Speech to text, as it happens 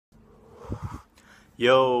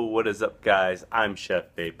Yo, what is up guys? I'm Chef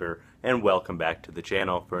Vapor and welcome back to the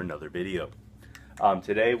channel for another video.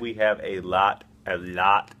 Today we have a lot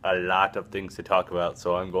of things to talk about,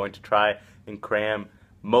 so I'm going to try and cram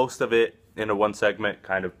most of it into one segment,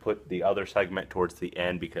 kind of put the other segment towards the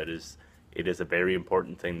end because it is a very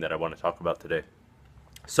important thing that I want to talk about today.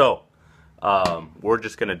 So, we're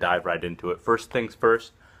just going to dive right into it. First things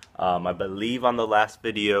first, I believe on the last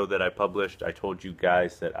video that I published, I told you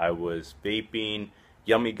guys that I was vaping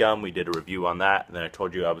Yummy Gum. We did a review on that, and then I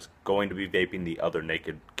told you I was going to be vaping the other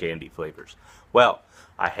Naked Candy flavors. Well,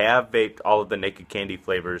 I have vaped all of the Naked Candy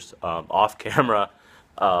flavors off camera,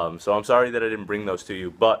 so I'm sorry that I didn't bring those to you,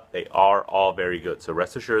 but they are all very good. So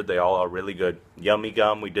rest assured, they all are really good. Yummy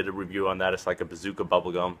Gum, we did a review on that. It's like a bazooka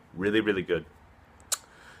bubble gum. Really good.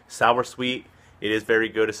 Sour Sweet, it is very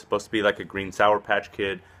good. It's supposed to be like a green Sour Patch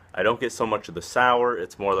Kid. I don't get so much of the sour.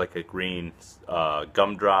 It's more like a green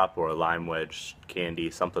gumdrop or a lime wedge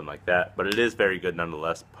candy, something like that. But it is very good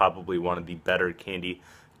nonetheless. Probably one of the better candy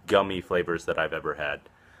gummy flavors that I've ever had.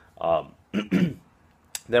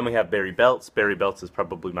 Then we have Berry Belts. Berry Belts is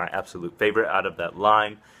probably my absolute favorite out of that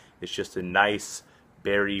line. It's just a nice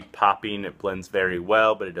berry popping. It blends very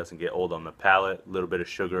well, but it doesn't get old on the palate. A little bit of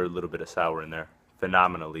sugar, a little bit of sour in there.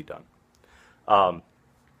 Phenomenally done.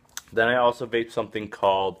 Then I also vape something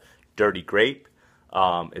called Dirty Grape.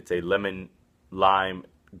 It's a lemon lime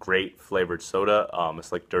grape flavored soda.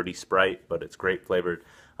 It's like Dirty Sprite, but it's grape flavored.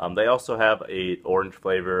 They also have a orange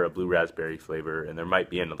flavor, a blue raspberry flavor, and there might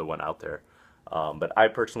be another one out there. But I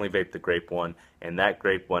personally vape the grape one, and that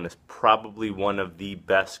grape one is probably one of the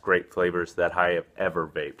best grape flavors that I have ever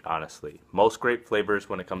vaped, honestly. Most grape flavors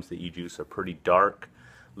when it comes to e-juice are pretty dark,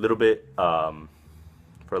 a little bit,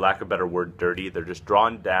 for lack of a better word, dirty. They're just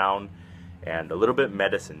drawn down and a little bit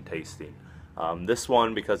medicine tasting. This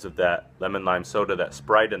one, because of that lemon lime soda, that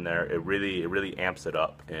Sprite in there, it really amps it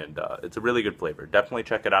up, and it's a really good flavor. Definitely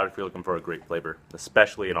check it out if you're looking for a great flavor,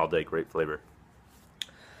 especially an all-day grape flavor.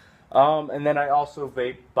 And then I also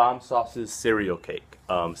vape Bomb Sauce's Cereal Cake.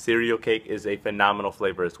 Cereal Cake is a phenomenal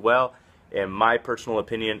flavor as well. In my personal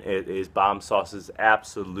opinion, it is Bomb Sauce's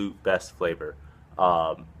absolute best flavor.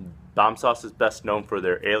 Bomb Sauce is best known for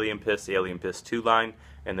their Alien Piss 2 line,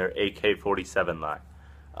 and their AK-47 line.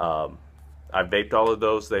 I've vaped all of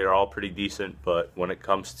those. They are all pretty decent, but when it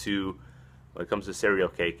comes to Cereal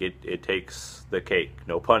Cake, it takes the cake.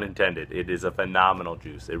 No pun intended. It is a phenomenal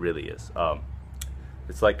juice. It really is.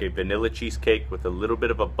 It's like a vanilla cheesecake with a little bit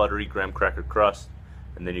of a buttery graham cracker crust,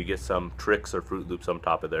 and then you get some Trix or Fruit Loops on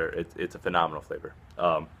top of there. It's a phenomenal flavor.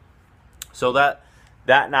 So that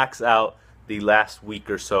knocks out the last week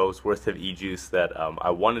or so's worth of e-juice that I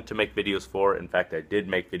wanted to make videos for. In fact, I did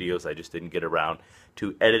make videos. I just didn't get around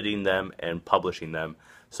to editing them and publishing them.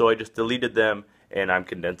 So I just deleted them, and I'm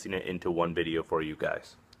condensing it into one video for you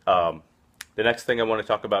guys. The next thing I want to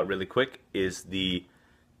talk about really quick is the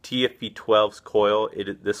TFV12's coil.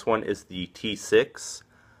 This one is the T6.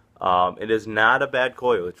 It is not a bad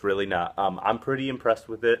coil. It's really not. I'm pretty impressed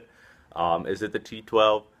with it. Is it the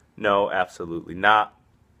T12? No, absolutely not.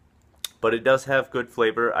 But it does have good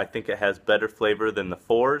flavor. I think it has better flavor than the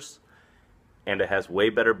 4s, and it has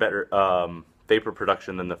way better vapor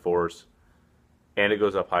production than the 4s, and it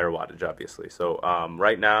goes up higher wattage, obviously. So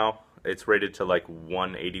right now it's rated to like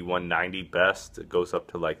 180, 190 best. It goes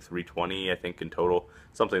up to like 320, I think, in total,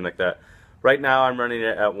 something like that. Right now I'm running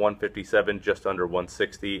it at 157, just under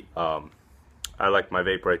 160. I like my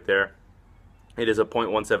vape right there. It is a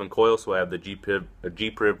 0.17 coil, so I have the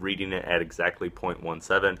G-Priv reading it at exactly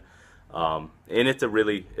 0.17. And it's a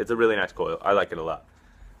really nice coil. I like it a lot.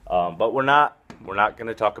 But we're not going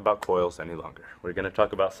to talk about coils any longer. We're going to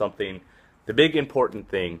talk about something, the big important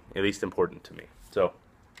thing, at least important to me. So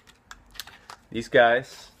these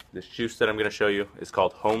guys, this juice that I'm going to show you is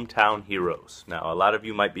called Hometown Heroes. Now, a lot of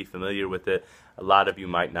you might be familiar with it. A lot of you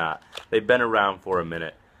might not. They've been around for a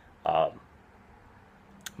minute. But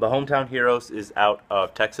Hometown Heroes is out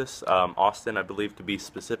of Texas, Austin, I believe, to be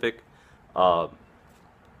specific.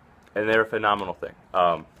 And they're a phenomenal thing.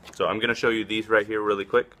 So I'm going to show you these right here really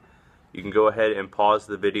quick. You can go ahead and pause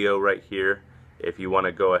the video right here if you want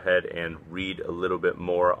to go ahead and read a little bit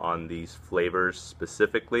more on these flavors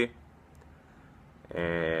specifically.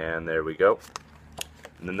 And there we go.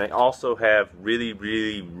 And then they also have really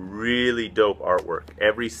dope artwork.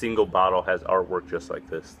 Every single bottle has artwork just like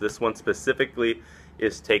this. This one specifically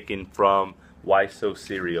is taken from Why So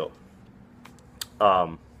Cereal.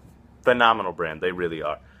 Phenomenal brand, they really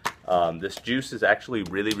are. This juice is actually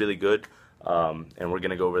really good, and we're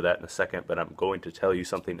going to go over that in a second, but I'm going to tell you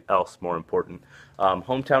something else more important.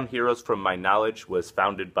 Hometown Heroes, from my knowledge, was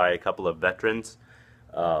founded by a couple of veterans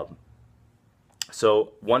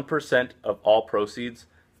So 1% of all proceeds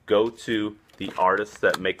go to the artists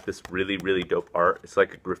that make this really, really dope art. It's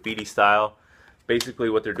like a graffiti style. Basically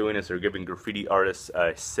what they're doing is they're giving graffiti artists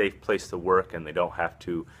a safe place to work, and they don't have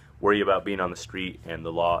to worry about being on the street and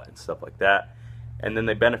the law and stuff like that. And then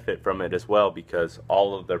they benefit from it as well, because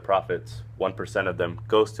all of their profits, 1% of them,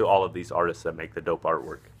 goes to all of these artists that make the dope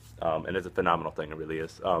artwork. And it's a phenomenal thing, it really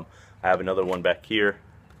is. I have another one back here.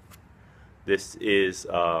 This is,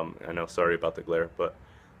 I know, sorry about the glare, but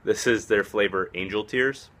this is their flavor Angel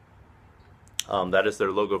Tears. That is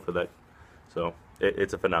their logo for that. So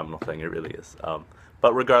it's a phenomenal thing, it really is.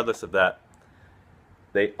 But regardless of that,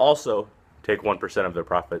 they also take 1% of their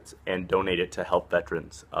profits and donate it to help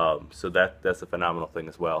veterans. So that's a phenomenal thing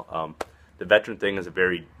as well. The veteran thing is a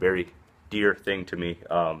very, very dear thing to me,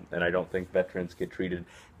 and I don't think veterans get treated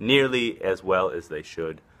nearly as well as they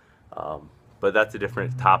should. But that's a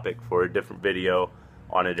different topic for a different video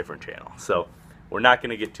on a different channel. So we're not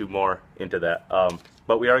going to get too more into that.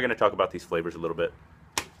 But we are going to talk about these flavors a little bit.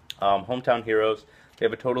 Hometown Heroes, they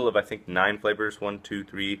have a total of, I think, 9 flavors. 1, 2,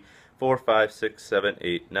 3, 4, 5, 6, 7,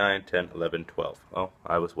 8, 9, 10, 11, 12. Oh,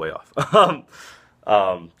 I was way off.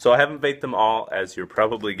 So I haven't vaped them all, as you're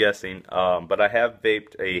probably guessing, but I have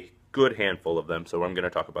vaped a good handful of them, so I'm going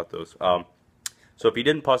to talk about those. So if you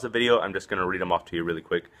didn't pause the video, I'm just going to read them off to you really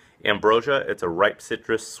quick. Ambrosia, it's a ripe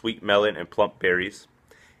citrus, sweet melon, and plump berries.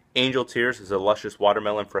 Angel Tears is a luscious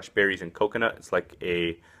watermelon, fresh berries, and coconut. It's like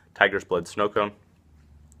a tiger's blood snow cone.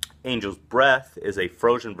 Angel's Breath is a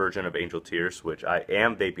frozen version of Angel Tears, which I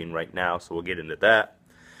am vaping right now, so we'll get into that.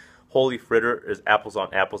 Holy Fritter is apples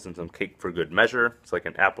on apples and some cake for good measure. It's like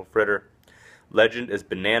an apple fritter. Legend is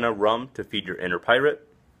banana rum to feed your inner pirate.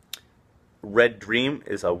 Red Dream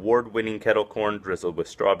is award-winning kettle corn drizzled with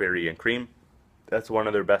strawberry and cream. That's one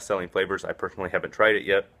of their best-selling flavors. I personally haven't tried it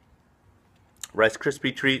yet. Rice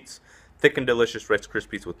Krispie Treats, thick and delicious Rice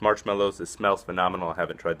Krispies with marshmallows. It smells phenomenal. I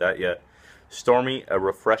haven't tried that yet. Stormy, a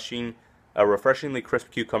refreshingly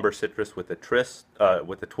crisp cucumber citrus with a twist,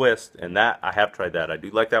 and that I have tried that. I do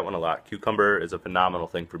like that one a lot. Cucumber is a phenomenal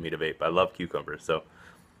thing for me to vape. I love cucumber. So,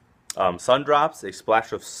 Sun Drops, a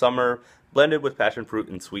splash of summer blended with passion fruit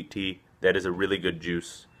and sweet tea. That is a really good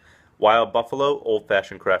juice. Wild Buffalo,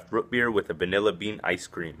 old-fashioned craft root beer with a vanilla bean ice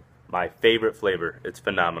cream. My favorite flavor. It's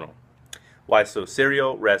phenomenal. Why So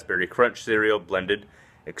Cereal, raspberry crunch cereal, blended,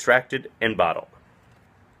 extracted, and bottled.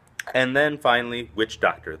 And then finally, Witch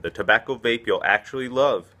Doctor, the tobacco vape you'll actually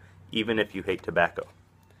love, even if you hate tobacco.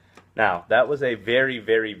 Now, that was a very,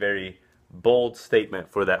 very, very bold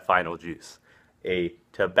statement for that final juice. A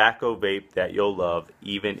tobacco vape that you'll love,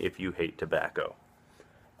 even if you hate tobacco.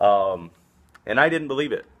 And I didn't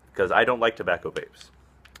believe it, because I don't like tobacco vapes.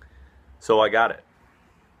 So I got it.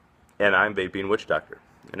 And I'm vaping Witch Doctor.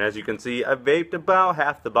 And as you can see, I've vaped about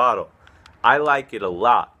half the bottle. I like it a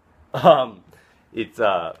lot. It's,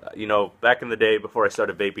 you know, back in the day before I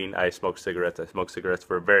started vaping, I smoked cigarettes. I smoked cigarettes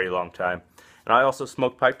for a very long time. And I also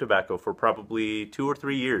smoked pipe tobacco for probably 2 or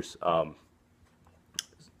 3 years.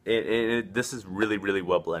 This is really, really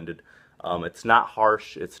well blended. It's not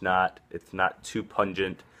harsh. It's not too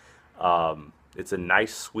pungent. It's a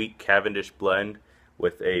nice, sweet Cavendish blend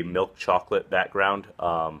with a milk chocolate background.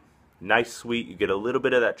 Nice, sweet. You get a little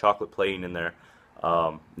bit of that chocolate playing in there.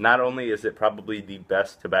 Not only is it probably the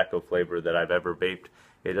best tobacco flavor that I've ever vaped,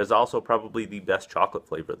 it is also probably the best chocolate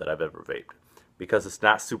flavor that I've ever vaped, because it's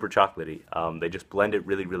not super chocolatey. They just blend it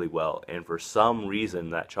really, really well, and for some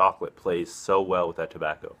reason that chocolate plays so well with that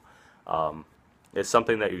tobacco. It's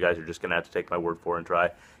something that you guys are just going to have to take my word for and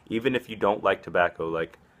try. Even if you don't like tobacco,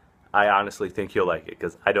 like, I honestly think you'll like it,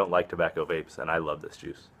 because I don't like tobacco vapes, and I love this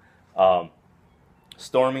juice.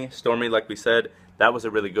 Stormy, like we said, that was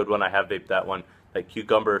a really good one. I have vaped that one. Like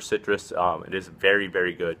cucumber, citrus, it is very,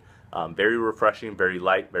 very good. Very refreshing, very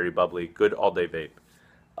light, very bubbly. Good all-day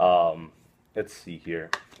vape. Let's see here.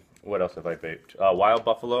 What else have I vaped? Wild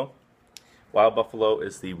Buffalo. Wild Buffalo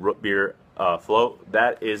is the root beer float.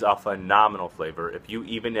 That is a phenomenal flavor. If you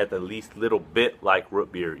even at the least little bit like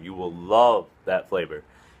root beer, you will love that flavor.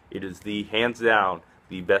 It is the, hands down,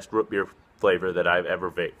 the best root beer flavor that I've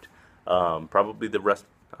ever vaped. Probably the rest,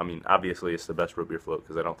 I mean, obviously it's the best root beer float,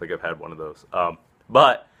 because I don't think I've had one of those.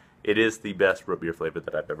 But it is the best root beer flavor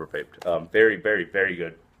that I've ever vaped. Very, very, very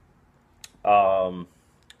good.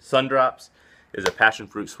 Sun Drops is a passion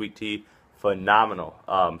fruit sweet tea.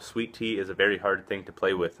 Phenomenal. Sweet tea is a very hard thing to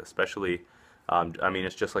play with, especially, I mean,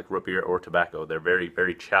 it's just like root beer or tobacco. They're very,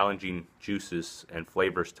 very challenging juices and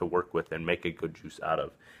flavors to work with and make a good juice out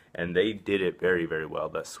of. And they did it very, very well.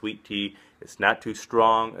 That sweet tea, it's not too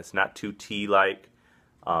strong, it's not too tea-like.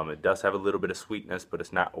 It does have a little bit of sweetness, but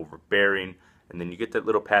it's not overbearing. and then you get that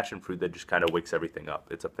little passion fruit that just kind of wakes everything up.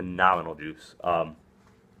 It's a phenomenal juice.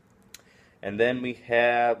 And then we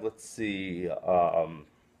have, let's see,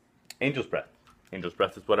 Angel's Breath. Angel's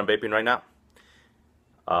Breath is what I'm vaping right now.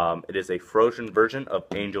 It is a frozen version of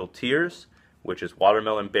Angel Tears, which is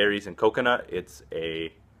watermelon, berries, and coconut. It's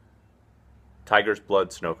a Tiger's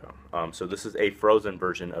Blood snow cone. So this is a frozen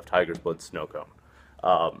version of Tiger's Blood snow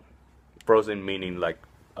cone. Frozen meaning like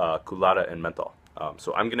Coolatta and menthol.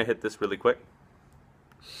 So I'm going to hit this really quick.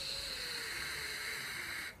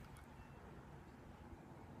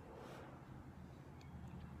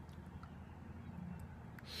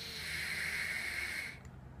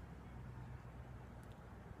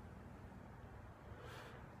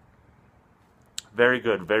 Very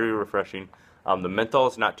good, very refreshing. The menthol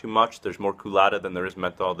is not too much. There's more Coolatta than there is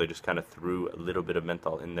menthol. They just kind of threw a little bit of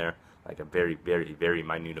menthol in there, like a very, very, very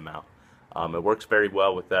minute amount. It works very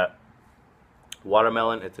well with that.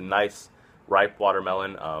 Watermelon, it's a nice, ripe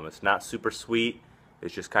watermelon. It's not super sweet.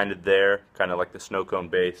 It's just kind of there, kind of like the snow cone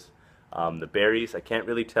base. The berries, I can't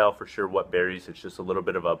really tell for sure what berries. It's just a little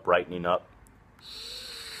bit of a brightening up.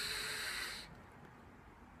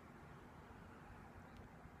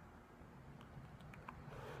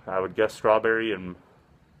 I would guess strawberry and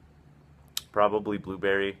probably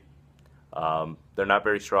blueberry. They're not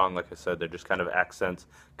very strong, like I said. They're just kind of accents,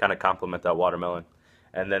 kind of complement that watermelon.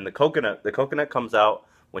 And then the coconut comes out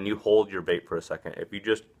when you hold your vape for a second. If you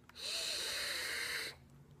just,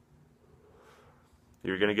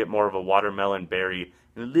 you're going to get more of a watermelon, berry,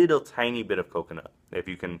 and a little tiny bit of coconut, if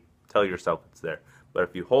you can tell yourself it's there. But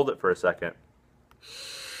if you hold it for a second,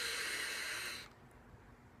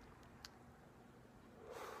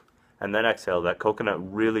 and then exhale, that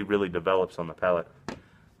coconut really, really develops on the palate.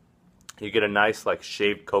 You get a nice, like,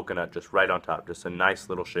 shaved coconut just right on top, just a nice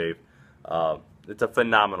little shave. It's a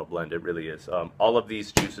phenomenal blend, it really is. All of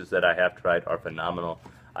these juices that I have tried are phenomenal.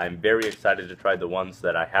 I'm very excited to try the ones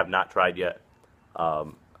that I have not tried yet.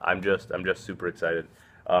 I'm just super excited.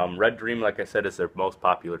 Red Dream, like I said, is their most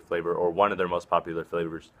popular flavor, or one of their most popular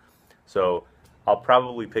flavors. So I'll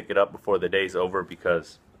probably pick it up before the day's over,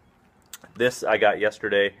 because this I got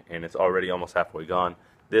yesterday, and it's already almost halfway gone.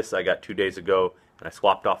 This I got 2 days ago, and I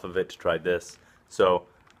swapped off of it to try this. So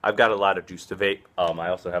I've got a lot of juice to vape. I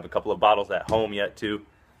also have a couple of bottles at home yet too.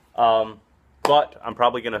 But I'm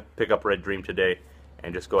probably going to pick up Red Dream today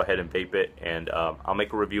and just go ahead and vape it. And I'll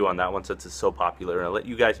make a review on that one since it's so popular. And I'll let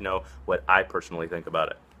you guys know what I personally think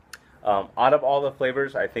about it. Out of all the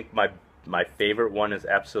flavors, I think my favorite one is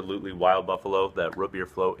absolutely Wild Buffalo. That root beer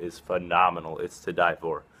float is phenomenal. It's to die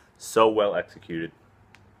for. So well executed.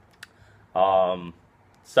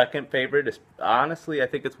 Second favorite is, honestly, I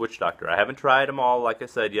think it's Witch Doctor. I haven't tried them all, like I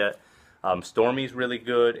said, yet. Stormy's really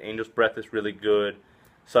good. Angel's Breath is really good.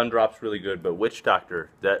 Sundrop's really good. But Witch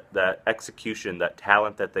Doctor, that execution, that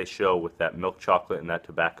talent that they show with that milk chocolate and that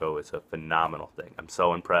tobacco is a phenomenal thing. I'm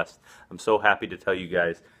so impressed. I'm so happy to tell you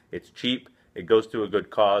guys it's cheap, it goes to a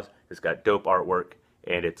good cause, it's got dope artwork,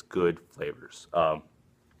 and it's good flavors.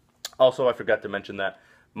 Also, I forgot to mention that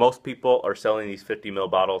most people are selling these 50 ml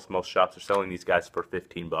bottles. Most shops are selling these guys for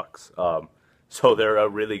 15 bucks. So they're a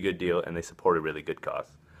really good deal, and they support a really good cause.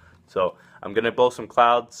 So I'm going to blow some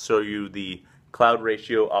clouds, show you the cloud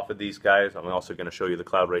ratio off of these guys. I'm also going to show you the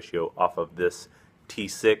cloud ratio off of this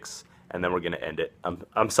T6, and then we're going to end it.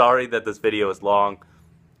 I'm sorry that this video is long.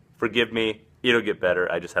 Forgive me. It'll get better.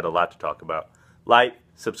 I just had a lot to talk about. Like,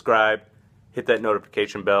 subscribe, hit that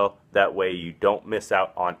notification bell. That way you don't miss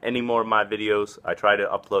out on any more of my videos. I try to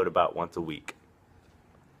upload about once a week.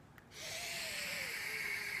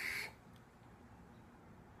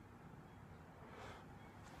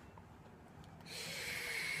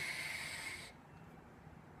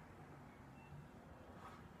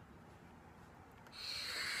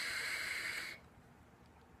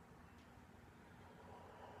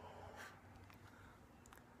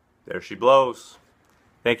 There she blows.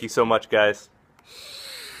 Thank you so much, guys.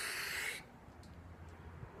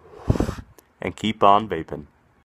 And keep on vaping.